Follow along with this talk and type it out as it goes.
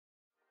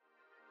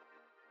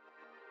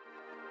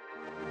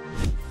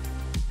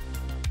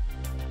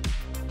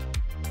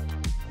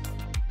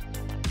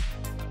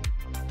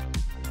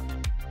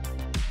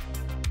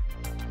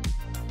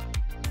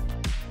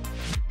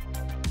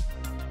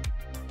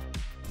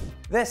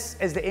This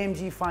is the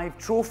MG5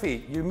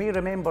 Trophy. You may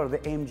remember the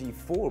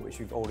MG4, which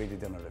we've already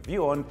done a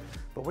review on,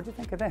 but what do you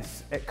think of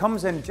this? It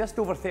comes in just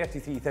over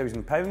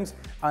 £33,000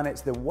 and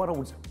it's the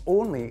world's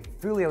only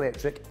fully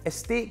electric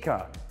estate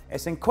car.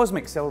 It's in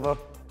cosmic silver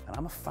and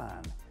I'm a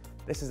fan.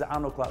 This is the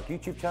Arnold Clark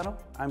YouTube channel.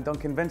 I'm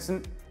Duncan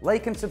Vincent.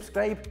 Like and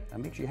subscribe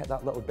and make sure you hit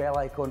that little bell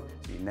icon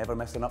so you never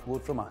miss an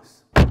upload from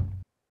us.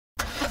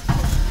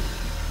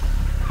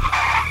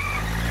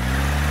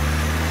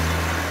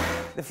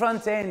 The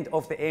front end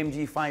of the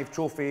MG5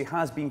 Trophy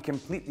has been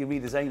completely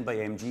redesigned by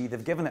MG.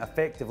 They've given it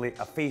effectively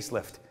a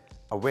facelift,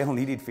 a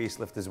well-needed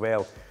facelift as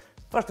well.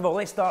 First of all,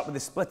 let's start with the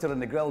splitter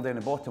and the grille down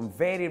the bottom,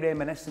 very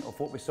reminiscent of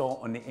what we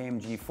saw on the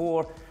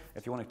MG4.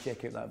 If you want to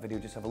check out that video,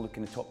 just have a look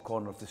in the top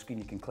corner of the screen,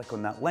 you can click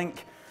on that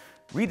link.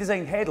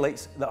 Redesigned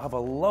headlights that have a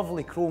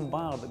lovely chrome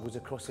bar that goes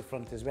across the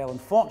front as well.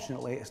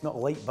 Unfortunately, it's not a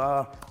light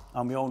bar,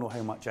 and we all know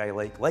how much I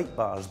like light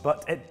bars,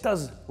 but it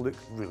does look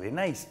really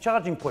nice.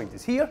 Charging point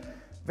is here.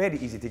 Very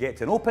easy to get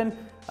to and open,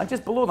 and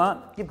just below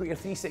that you've got your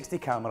 360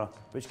 camera,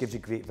 which gives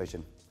you great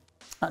vision.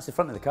 That's the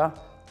front of the car.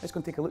 Let's go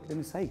and take a look down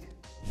the side.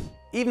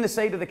 Even the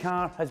side of the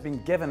car has been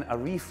given a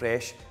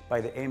refresh by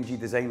the MG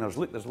designers.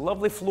 Look, there's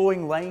lovely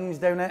flowing lines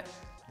down it.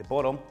 The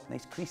bottom,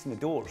 nice crease in the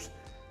doors.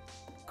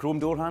 Chrome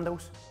door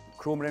handles,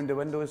 chrome around the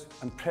windows,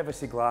 and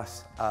privacy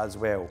glass as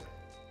well.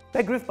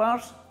 Big roof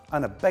bars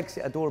and a big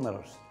set of door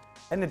mirrors.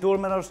 In the door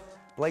mirrors,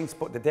 blind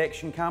spot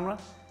detection camera.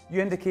 You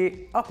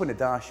indicate up on the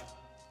dash,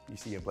 you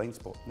see your blind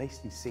spot, nice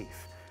and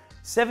safe.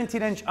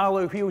 17-inch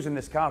alloy wheels in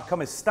this car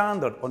come as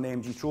standard on the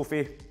MG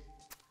Trophy.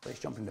 Let's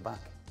jump in the back.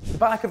 The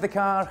back of the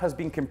car has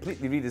been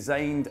completely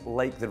redesigned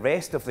like the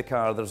rest of the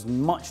car. There's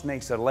much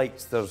nicer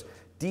lights, there's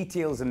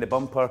details in the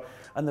bumper,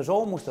 and there's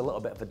almost a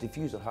little bit of a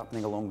diffuser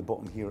happening along the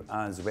bottom here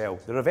as well.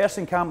 The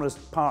reversing camera's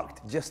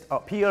parked just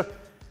up here,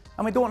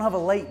 and we don't have a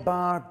light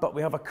bar, but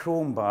we have a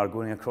chrome bar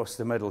going across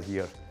the middle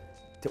here.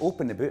 To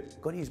open the boot,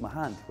 I've got to use my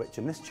hand, which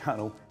in this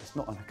channel, it's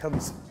not an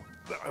occurrence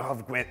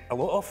I've got a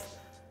lot of.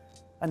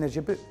 And there's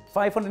your boot.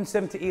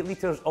 578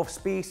 litres of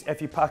space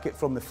if you pack it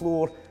from the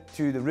floor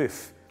to the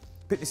roof.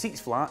 Put the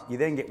seats flat, you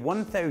then get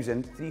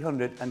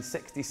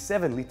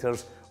 1,367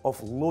 litres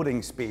of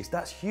loading space.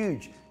 That's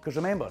huge, because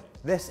remember,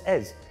 this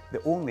is the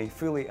only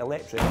fully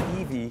electric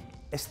EV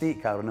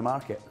estate car on the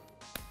market.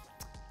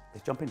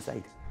 Let's jump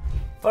inside.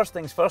 First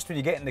things first, when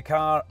you get in the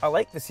car, I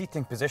like the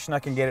seating position. I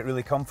can get it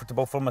really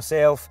comfortable for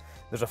myself.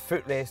 There's a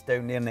footrest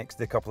down there next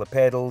to a couple of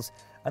pedals,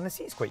 and the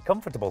seat's quite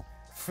comfortable.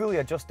 Fully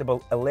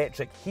adjustable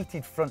electric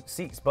heated front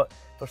seats, but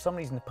for some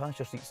reason the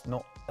passenger seat's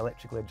not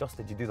electrically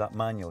adjusted. You do that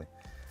manually.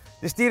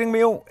 The steering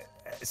wheel,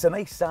 it's a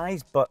nice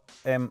size, but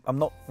I'm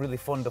not really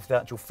fond of the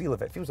actual feel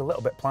of it. It feels a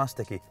little bit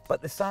plasticky,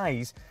 but the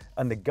size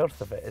and the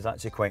girth of it is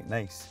actually quite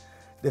nice.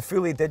 The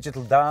fully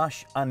digital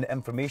dash and the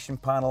information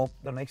panel,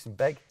 they're nice and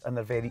big and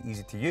they're very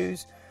easy to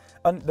use.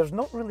 And there's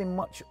not really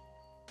much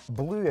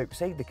blue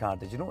outside the car,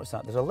 did you notice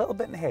that? There's a little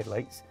bit in the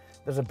headlights,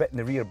 there's a bit in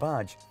the rear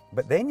badge,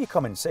 but then you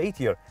come inside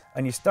here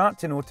and you start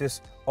to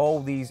notice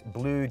all these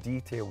blue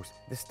details,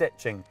 the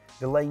stitching,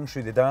 the line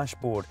through the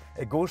dashboard,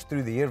 it goes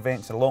through the air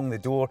vents along the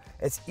door,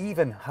 it's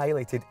even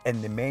highlighted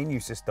in the menu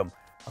system.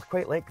 I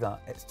quite like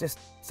that, it's just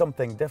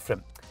something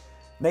different.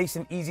 Nice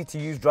and easy to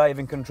use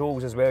driving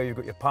controls as well. You've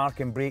got your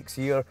parking brakes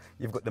here,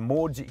 you've got the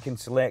modes that you can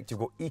select, you've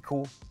got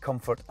Eco,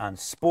 Comfort and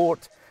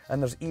Sport,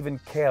 and there's even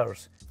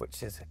KERS,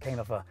 which is kind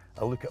of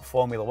a look at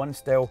Formula 1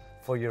 style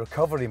for your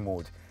recovery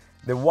mode.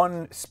 The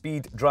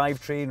one-speed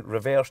drivetrain,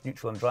 reverse,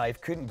 neutral and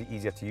drive, couldn't be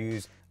easier to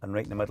use, and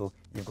right in the middle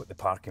you've got the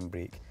parking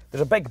brake.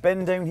 There's a big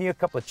bin down here, a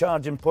couple of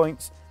charging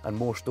points and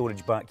more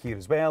storage back here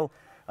as well.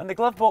 And the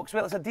glove box,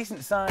 well, it's a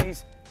decent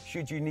size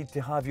should you need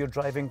to have your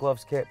driving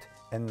gloves kept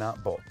in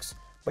that box.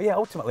 But yeah,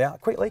 ultimately I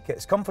quite like it,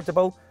 it's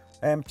comfortable,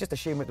 just a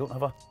shame we don't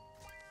have a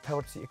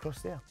powered seat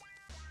across there.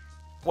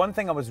 One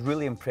thing I was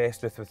really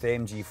impressed with the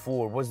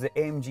MG4 was the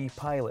MG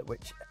Pilot,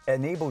 which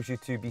enables you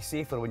to be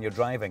safer when you're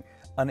driving,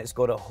 and it's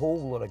got a whole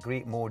lot of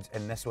great modes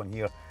in this one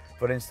here.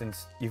 For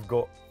instance, you've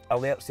got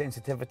alert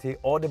sensitivity,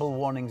 audible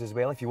warnings as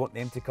well if you want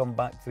them to come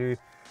back through.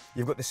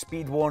 You've got the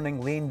speed warning,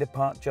 lane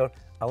departure.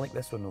 I like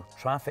this one though,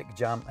 traffic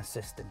jam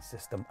assistance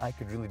system. I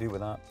could really do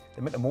with that.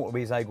 The amount of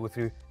motorways I go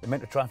through, the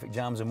amount of traffic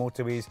jams and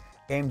motorways,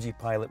 MG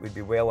Pilot would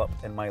be well up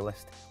in my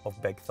list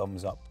of big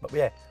thumbs up. But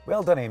yeah,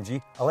 well done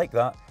MG, I like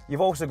that.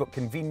 You've also got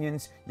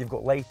convenience, you've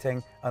got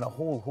lighting, and a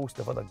whole host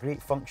of other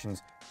great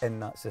functions in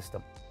that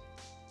system.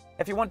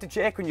 If you want to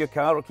check on your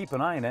car or keep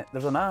an eye on it,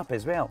 there's an app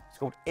as well. It's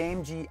called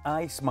MG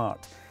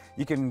iSmart.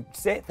 You can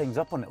set things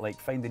up on it, like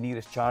find the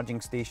nearest charging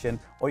station,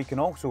 or you can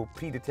also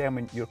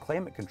predetermine your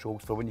climate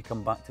controls for when you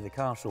come back to the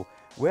car. So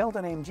well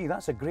done MG,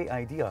 that's a great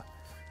idea.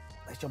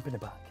 Let's jump in the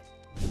back.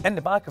 In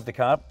the back of the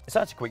car, it's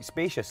actually quite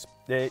spacious.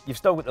 You've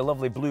still got the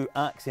lovely blue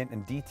accent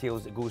and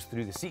details that goes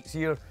through the seats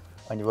here,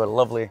 and you've got a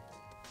lovely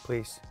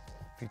place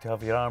for you to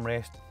have your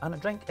armrest and a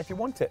drink if you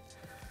want it.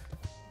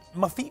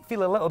 My feet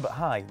feel a little bit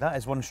high, that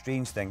is one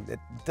strange thing. It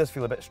does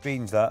feel a bit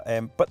strange that,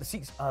 but the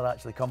seats are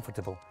actually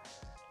comfortable.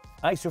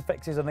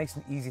 ISOFIXes are nice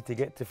and easy to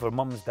get to for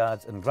mums,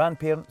 dads and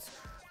grandparents.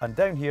 And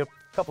down here,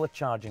 A couple of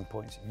charging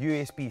points,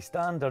 USB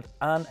standard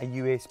and a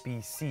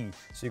USB-C,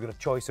 so you've got a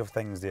choice of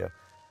things there.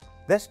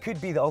 This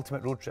could be the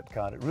ultimate road trip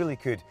car, it really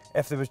could.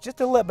 If there was just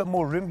a little bit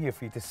more room here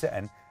for you to sit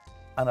in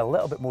and a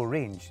little bit more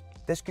range,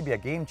 this could be a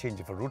game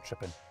changer for road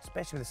tripping,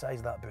 especially with the size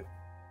of that boot.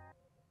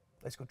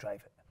 Let's go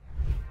drive it.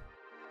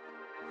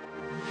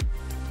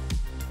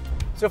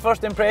 So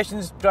first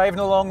impressions, driving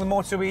along the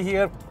motorway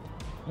here.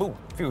 Ooh,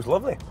 feels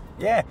lovely,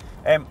 yeah.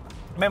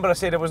 Remember I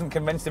said I wasn't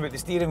convinced about the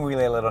steering wheel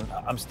earlier on?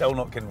 I'm still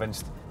not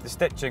convinced. The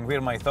stitching,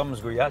 where my thumbs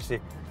go, you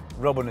actually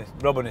rub on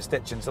the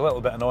stitching, it's a little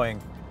bit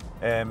annoying.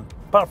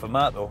 Apart from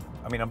that though,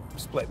 I mean, I'm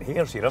splitting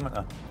hairs here, haven't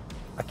I?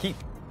 I keep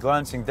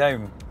glancing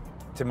down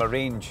to my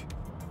range.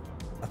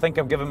 I think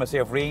I'm giving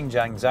myself range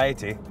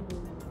anxiety,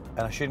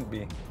 and I shouldn't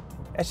be.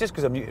 It's just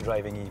because I'm new to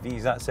driving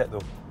EVs, that's it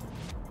though.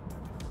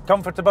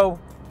 Comfortable.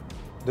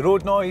 The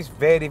road noise,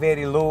 very,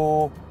 very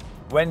low.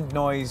 Wind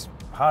noise,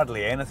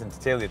 hardly anything to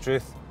tell you the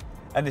truth.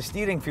 And the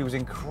steering feels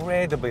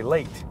incredibly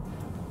light.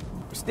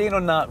 Staying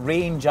on that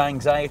range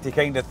anxiety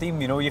kind of theme,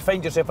 you know, you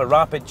find yourself a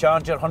rapid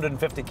charger,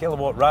 150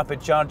 kilowatt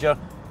rapid charger,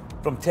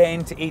 from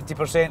 10 to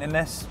 80% in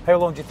this. How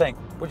long do you think?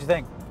 What do you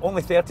think?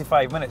 Only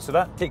 35 minutes, so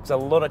that takes a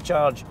lot of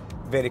charge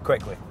very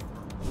quickly.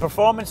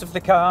 Performance of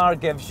the car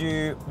gives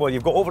you, well,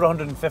 you've got over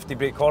 150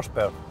 brake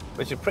horsepower,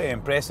 which is pretty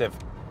impressive.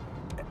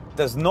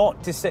 Does 0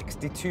 to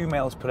 62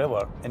 miles per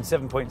hour in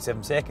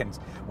 7.7 seconds.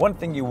 One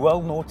thing you will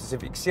notice,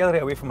 if you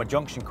accelerate away from a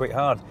junction quite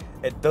hard,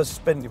 it does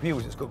spin the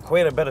wheels. It's got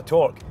quite a bit of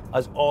torque,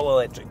 as all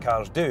electric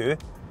cars do,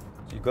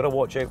 so you've got to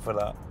watch out for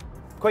that.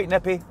 Quite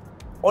nippy.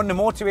 On the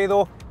motorway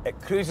though,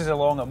 it cruises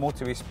along at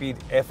motorway speed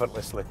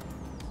effortlessly.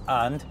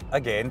 And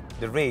again,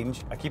 the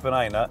range, I keep an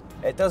eye on that,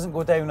 it doesn't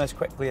go down as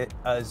quickly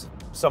as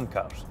some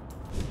cars.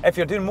 If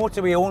you're doing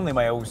motorway only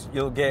miles,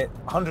 you'll get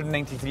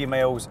 193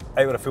 miles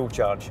out of a full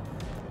charge.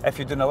 If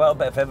you're doing a little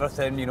bit of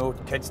everything, you know,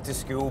 kids to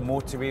school,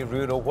 motorway,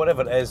 rural,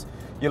 whatever it is,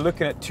 you're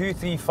looking at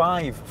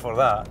 235 for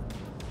that.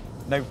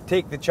 Now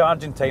take the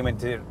charging time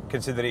into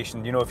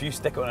consideration. You know, if you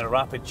stick it on a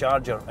rapid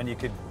charger and you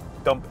could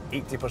dump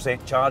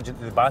 80% charge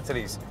into the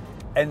batteries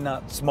in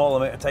that small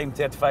amount of time,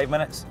 35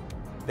 minutes,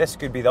 this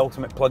could be the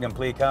ultimate plug and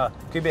play car.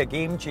 Could be a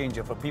game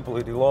changer for people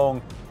who do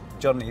long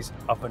journeys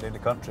up and down the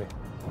country.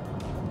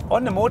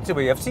 On the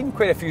motorway, I've seen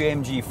quite a few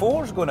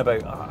MG4s going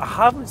about. I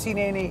haven't seen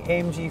any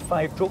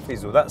MG5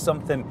 Trophies though. That's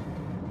something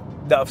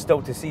that I've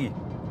still to see.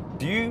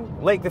 Do you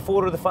like the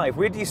 4 or the 5?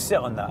 Where do you sit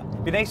on that?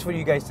 It'd be nice for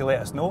you guys to let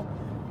us know.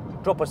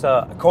 Drop us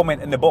a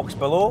comment in the box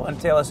below and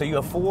tell us, are you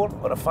a 4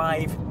 or a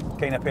 5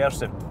 kind of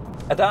person?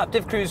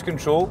 Adaptive cruise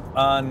control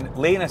and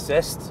lane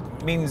assist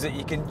means that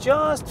you can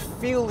just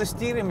feel the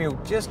steering wheel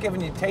just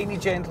giving you tiny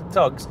gentle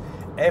tugs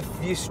if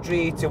you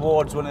stray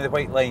towards one of the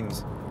white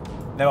lines.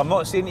 Now, I'm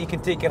not saying that you can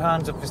take your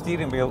hands off the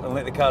steering wheel and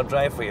let the car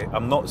drive for you.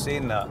 I'm not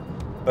saying that,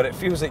 but it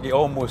feels like you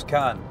almost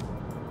can.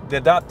 The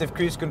adaptive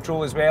cruise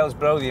control as well is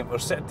brilliant. We're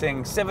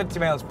sitting 70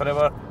 miles per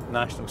hour,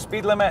 national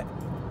speed limit,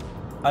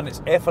 and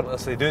it's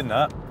effortlessly doing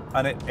that,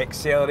 and it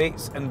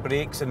accelerates and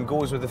brakes and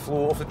goes with the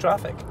flow of the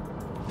traffic.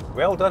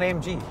 Well done,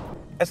 MG.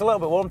 It's a little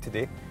bit warm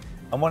today,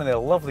 and one of the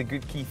lovely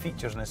good key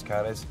features in this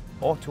car is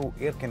auto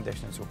air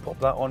conditioning. So pop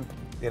that on,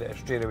 there it is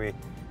straight away,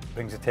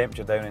 brings the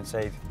temperature down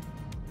inside.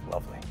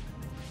 Lovely.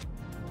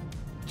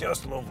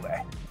 Just lovely.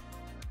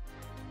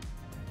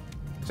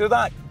 So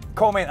that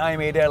comment I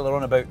made earlier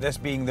on about this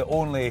being the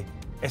only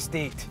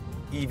estate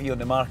EV on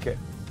the market,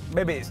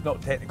 maybe it's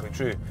not technically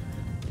true.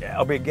 Yeah,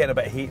 I'll be getting a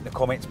bit of hate in the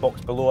comments box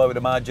below, I would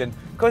imagine,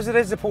 because there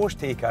is the Porsche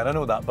Taycan, I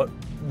know that, but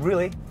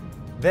really,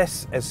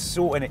 this is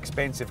so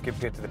inexpensive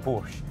compared to the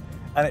Porsche,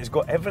 and it's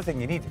got everything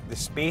you need. The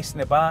space in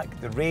the back,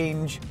 the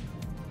range,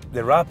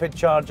 the rapid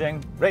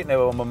charging. Right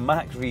now I'm on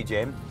max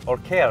regen, or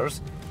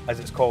KERS, as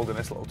it's called in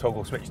this little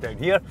toggle switch down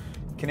here,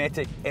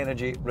 Kinetic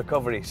Energy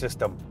Recovery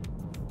System.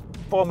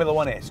 Formula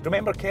 1S.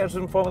 Remember KERS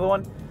in Formula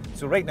 1?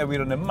 So right now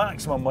we're on the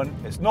maximum one.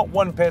 It's not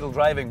one pedal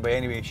driving by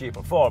any way, shape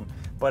or form,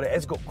 but it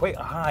has got quite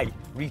a high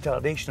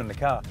retardation on the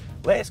car.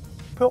 Let's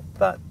pop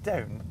that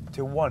down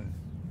to 1.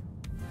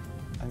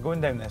 And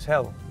going down this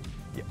hill,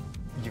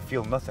 you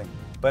feel nothing,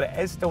 but it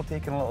is still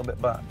taking a little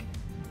bit back.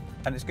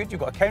 And it's good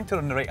you've got a counter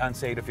on the right hand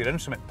side of your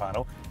instrument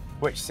panel,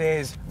 which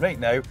says right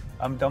now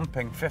I'm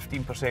dumping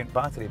 15%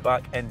 battery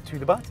back into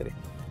the battery.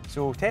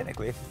 So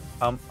technically,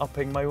 I'm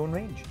upping my own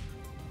range.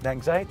 The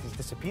anxiety is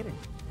disappearing.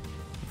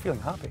 I'm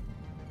feeling happy.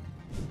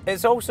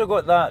 It's also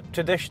got that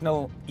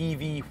traditional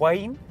EV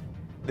whine,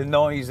 the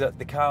noise that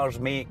the cars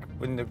make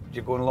when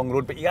you're going along the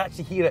road, but you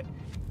actually hear it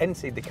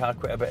inside the car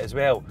quite a bit as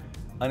well.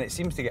 And it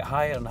seems to get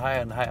higher and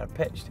higher and higher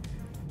pitched,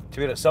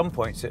 to where at some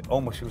points it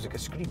almost feels like a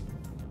scream.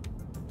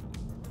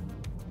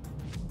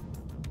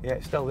 Yeah,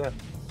 it's still there.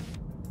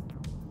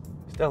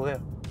 Still there.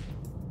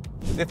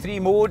 The 3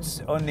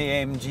 modes on the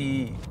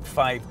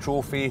MG5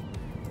 Trophy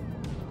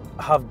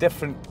have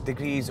different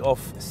degrees of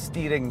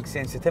steering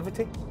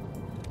sensitivity.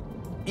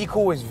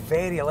 Eco is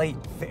very light,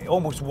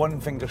 almost one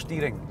finger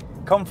steering.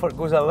 Comfort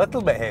goes a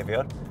little bit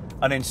heavier,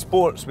 and in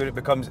sports where it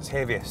becomes its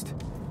heaviest.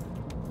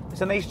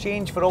 It's a nice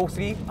change for all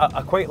 3.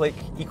 I quite like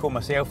Eco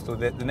myself though,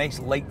 the nice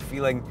light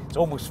feeling, it's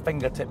almost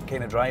fingertip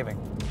kind of driving.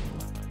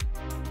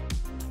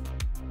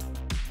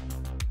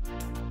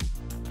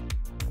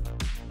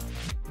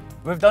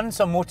 We've done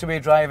some motorway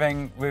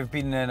driving, we've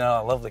been in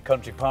a lovely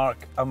country park,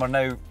 and we're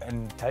now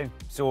in town.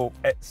 So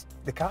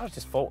the car's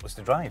just faultless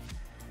to drive.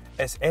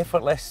 It's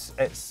effortless,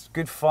 it's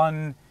good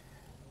fun,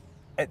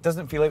 it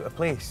doesn't feel out of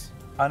place,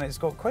 and it's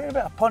got quite a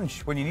bit of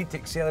punch when you need to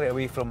accelerate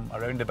away from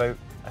a roundabout,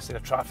 a set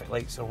of traffic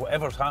lights, or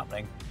whatever's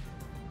happening.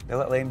 The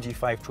little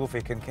MG5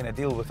 Trophy can kind of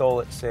deal with all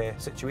its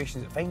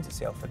situations it finds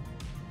itself in.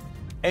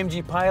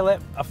 MG Pilot,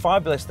 a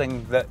fabulous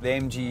thing that the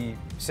MG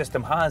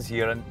system has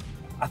here, and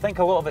I think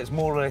a lot of it's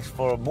more or less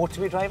for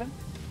motorway driving.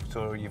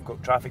 So you've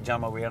got traffic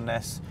jam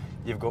awareness,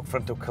 you've got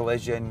frontal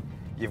collision,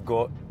 you've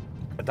got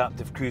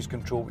adaptive cruise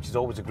control, which is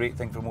always a great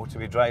thing for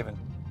motorway driving.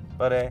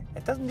 But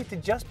it doesn't need to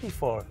just be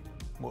for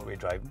motorway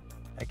driving,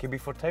 it can be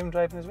for town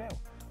driving as well.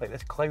 Like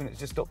this clown that's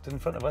just stopped in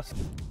front of us.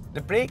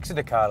 The brakes in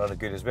the car are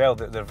good as well.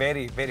 They're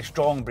very, very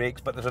strong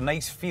brakes, but there's a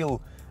nice feel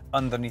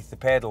underneath the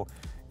pedal.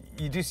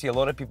 You do see a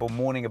lot of people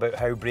moaning about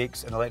how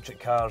brakes in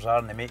electric cars are,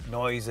 and they make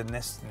noise and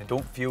this, and they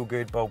don't feel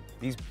good. Well,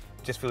 these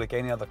just feel like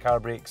any other car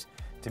brakes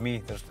to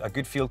me. There's a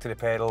good feel to the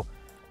pedal,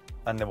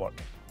 and they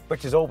work,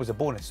 which is always a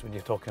bonus when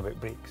you're talking about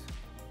brakes.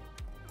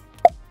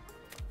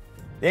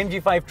 The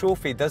MG5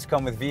 Trophy does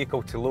come with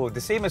vehicle to load,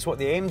 the same as what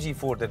the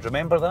MG4 did,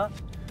 remember that?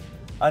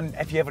 And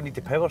if you ever need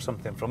to power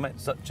something from it,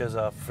 such as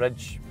a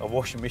fridge, a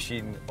washing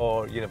machine,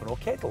 or you never know, a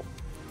kettle,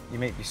 you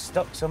might be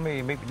stuck somewhere,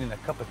 you might be doing a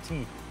cup of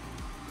tea,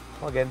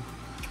 plug in,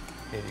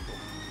 there you go.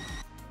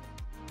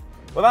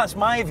 Well, that's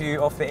my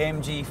view of the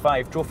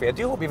MG5 Trophy. I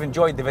do hope you've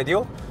enjoyed the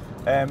video.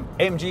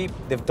 MG,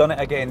 they've done it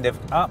again,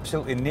 they've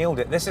absolutely nailed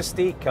it. This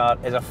estate car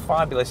is a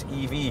fabulous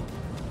EV.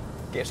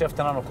 Get yourself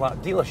to an Arnold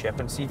Clark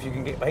dealership and see if you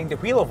can get behind the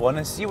wheel of one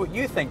and see what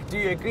you think. Do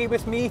you agree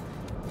with me?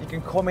 You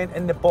can comment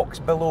in the box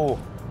below.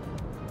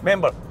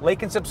 Remember,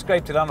 like and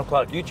subscribe to the Arnold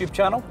Clark YouTube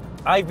channel.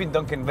 I've been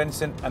Duncan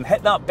Vincent, and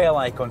hit that bell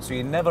icon so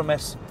you never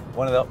miss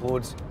one of the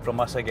uploads from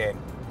us again.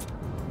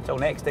 Until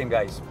next time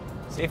guys,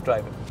 safe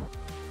driving.